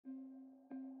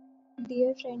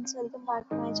Dear friends, welcome back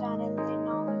to my channel, and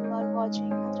now you are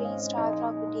watching a 3-star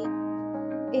property.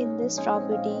 In this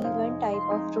property, one type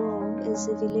of room is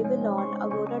available on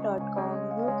agoda.com.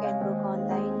 You can book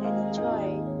online and enjoy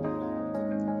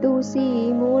it. To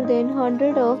see more than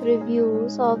 100 of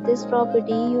reviews of this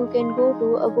property, you can go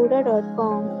to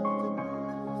agoda.com.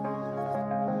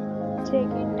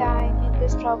 Check-in time in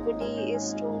this property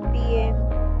is 2 p.m.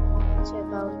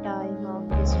 Check-out time of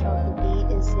this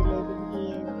property is 11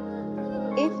 p.m.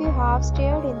 If you have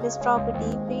stayed in this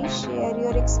property, please share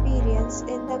your experience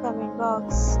in the comment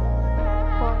box.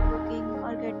 For booking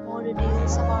or get more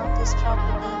details about this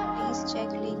property, please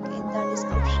check link in the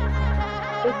description.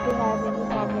 If you have any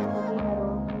problem booking a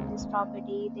room in this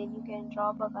property, then you can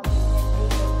drop a comment and we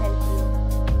will help you.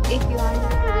 If you are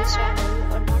new to this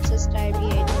channel or not subscribed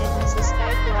yet, then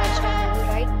subscribe to our channel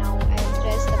right now and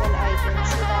press the bell icon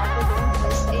so that you don't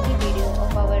miss any video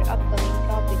of our upcoming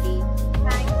property.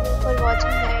 Thank you for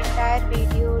watching the entire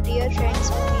video. Dear friends,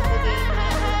 we'll meet again in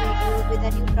a new video with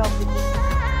a new property.